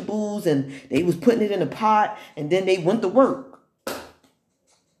vegetables, and they was putting it in a pot, and then they went to work.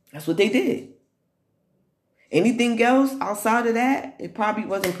 That's what they did. Anything else outside of that, it probably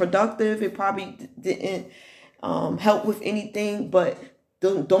wasn't productive. It probably didn't help with anything. But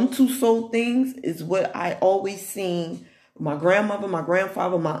them two soul things is what I always seen. My grandmother, my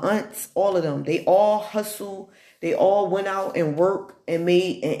grandfather, my aunts, all of them. They all hustle. They all went out and worked and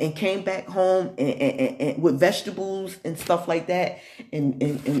made and came back home and with vegetables and stuff like that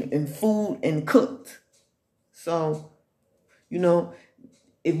and food and cooked. So, you know,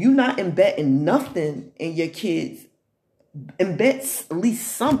 if you're not embedding nothing in your kids, embed at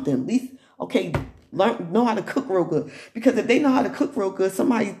least something. At least, okay, know how to cook real good. Because if they know how to cook real good,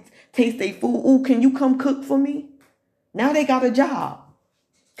 somebody taste their food. Ooh, can you come cook for me? Now they got a job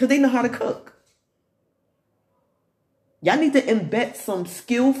because they know how to cook. Y'all need to embed some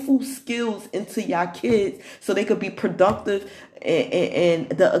skillful skills into y'all kids so they could be productive and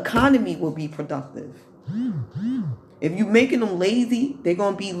the economy will be productive. If you're making them lazy, they're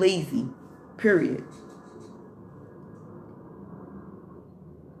going to be lazy, period.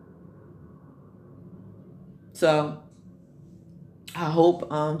 So I hope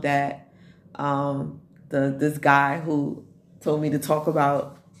that this guy who told me to talk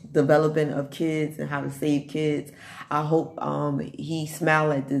about development of kids and how to save kids, I hope he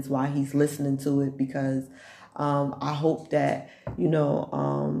smiled at this while he's listening to it, because I hope that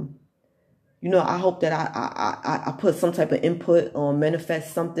I hope that I put some type of input or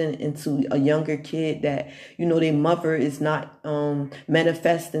manifest something into a younger kid that, their mother is not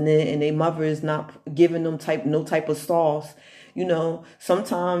manifesting it, and their mother is not giving them no type of sauce.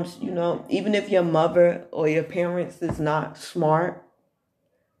 Sometimes, even if your mother or your parents is not smart,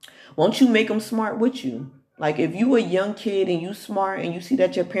 won't you make them smart with you? Like if you a young kid and you smart and you see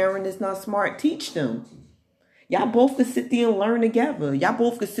that your parent is not smart, teach them. Y'all both could sit there and learn together. Y'all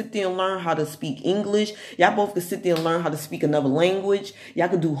both could sit there and learn how to speak English. Y'all both could sit there and learn how to speak another language. Y'all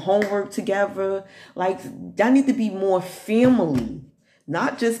could do homework together. Like, y'all need to be more family.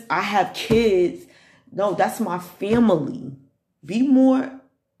 Not just, I have kids. No, that's my family. Be more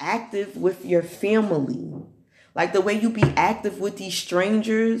active with your family. Like the way you be active with these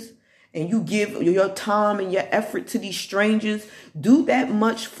strangers and you give your time and your effort to these strangers, do that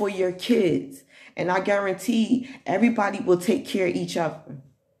much for your kids. And I guarantee everybody will take care of each other.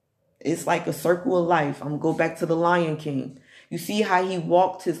 It's like a circle of life. I'm going to go back to the Lion King. You see how he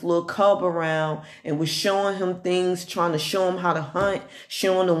walked his little cub around and was showing him things, trying to show him how to hunt,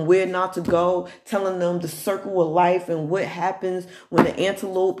 showing them where not to go, telling them the circle of life and what happens when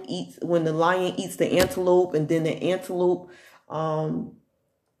when the lion eats the antelope, and then the antelope,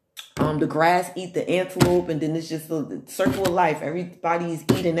 the grass eat the antelope, and then it's just the circle of life. Everybody is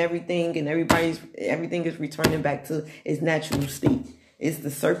eating everything, and everything is returning back to its natural state. It's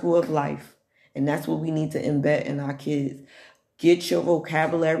the circle of life, and that's what we need to embed in our kids. Get your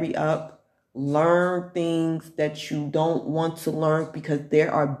vocabulary up. Learn things that you don't want to learn because they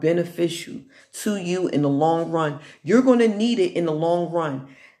are beneficial to you in the long run. You're going to need it in the long run.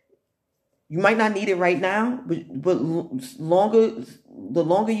 You might not need it right now, but the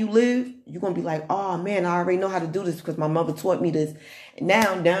longer you live, you're going to be like, oh man, I already know how to do this because my mother taught me this.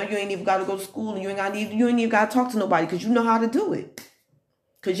 Now you ain't even got to go to school, and you ain't even got to talk to nobody because you know how to do it.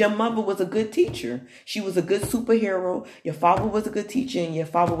 Because your mother was a good teacher. She was a good superhero. Your father was a good teacher, and your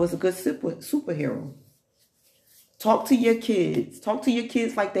father was a good superhero. Talk to your kids. Talk to your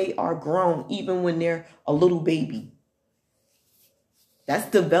kids like they are grown, even when they're a little baby. That's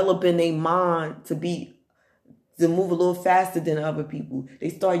developing a mind to move a little faster than other people. They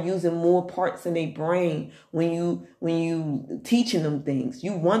start using more parts in their brain when you teaching them things.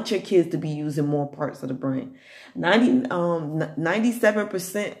 You want your kids to be using more parts of the brain.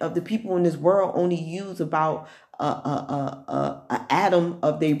 97% of the people in this world only use about an atom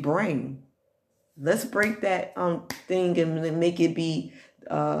of their brain. Let's break that thing and make it be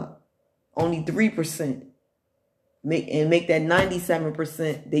only 3%. Make that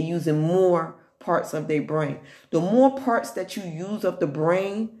 97%. They're using more parts of their brain. The more parts that you use of the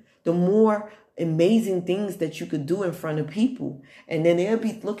brain, the more amazing things that you could do in front of people. And then they'll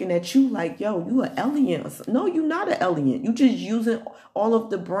be looking at you like, yo, you an alien. No, you're not an alien. You just using all of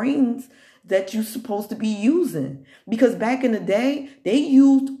the brains that you're supposed to be using. Because back in the day, they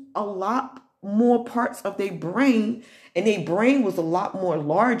used a lot more parts of their brain, and their brain was a lot more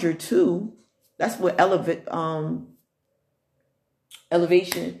larger too. That's what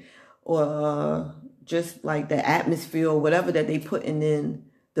elevation or just like the atmosphere or whatever that they putting in,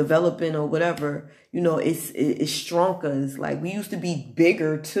 developing or whatever, it's shrunk us. Like, we used to be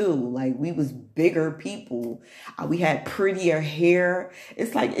bigger too. Like, we was bigger people. We had prettier hair.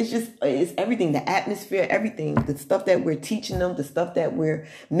 It's like, it's everything, the atmosphere, everything, the stuff that we're teaching them, the stuff that we're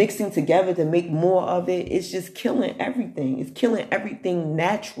mixing together to make more of it. It's just killing everything. It's killing everything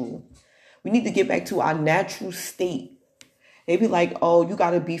natural. We need to get back to our natural state. They be like, oh, you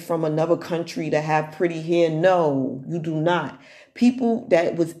got to be from another country to have pretty hair. No, you do not. People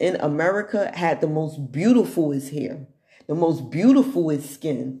that was in America had the most beautifulest hair, the most beautifulest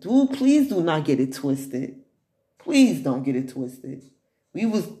skin. Dude, please do not get it twisted. Please don't get it twisted. We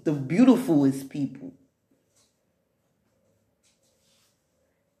was the beautifulest people.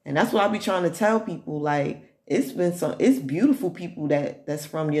 And that's what I be trying to tell people. Like, it's beautiful people that's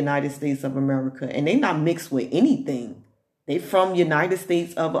from the United States of America, and they not mixed with anything. They from United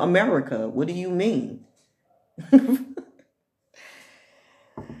States of America. What do you mean?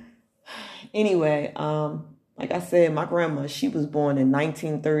 Anyway, like I said, my grandma, she was born in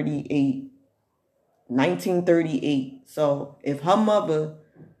 1938. 1938. So if her mother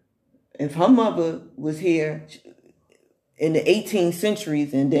was here in the 18th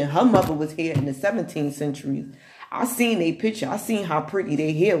centuries, and then her mother was here in the 17th centuries, I seen a picture. I seen how pretty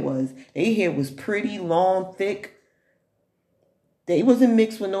their hair was. Their hair was pretty, long, thick. They wasn't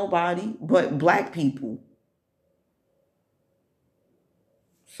mixed with nobody but black people.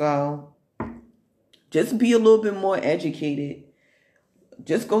 So just be a little bit more educated.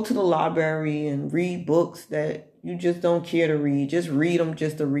 Just go to the library and read books that you just don't care to read. Just read them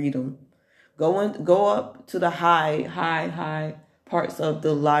just to read them. Go up to the high parts of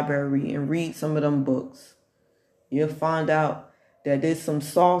the library and read some of them books. You'll find out that there's some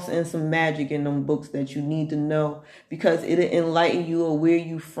sauce and some magic in them books that you need to know, because it'll enlighten you of where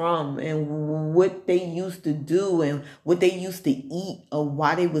you from and what they used to do and what they used to eat or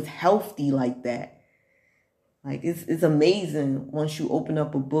why they was healthy like that. Like, it's amazing once you open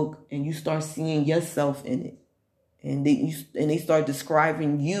up a book and you start seeing yourself in it, and they start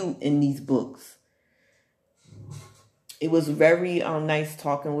describing you in these books. It was very nice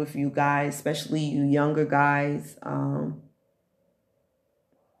talking with you guys, especially you younger guys.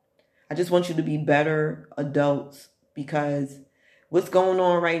 I just want you to be better adults, because what's going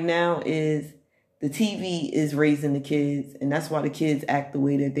on right now is the TV is raising the kids, and that's why the kids act the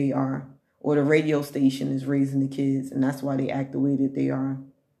way that they are. Or the radio station is raising the kids, and that's why they act the way that they are.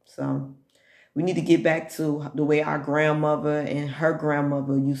 So we need to get back to the way our grandmother and her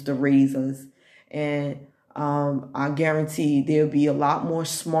grandmother used to raise us. And I guarantee there'll be a lot more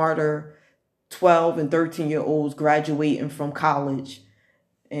smarter 12 and 13-year-olds graduating from college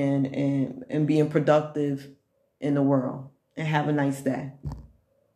and being productive in the world. And have a nice day.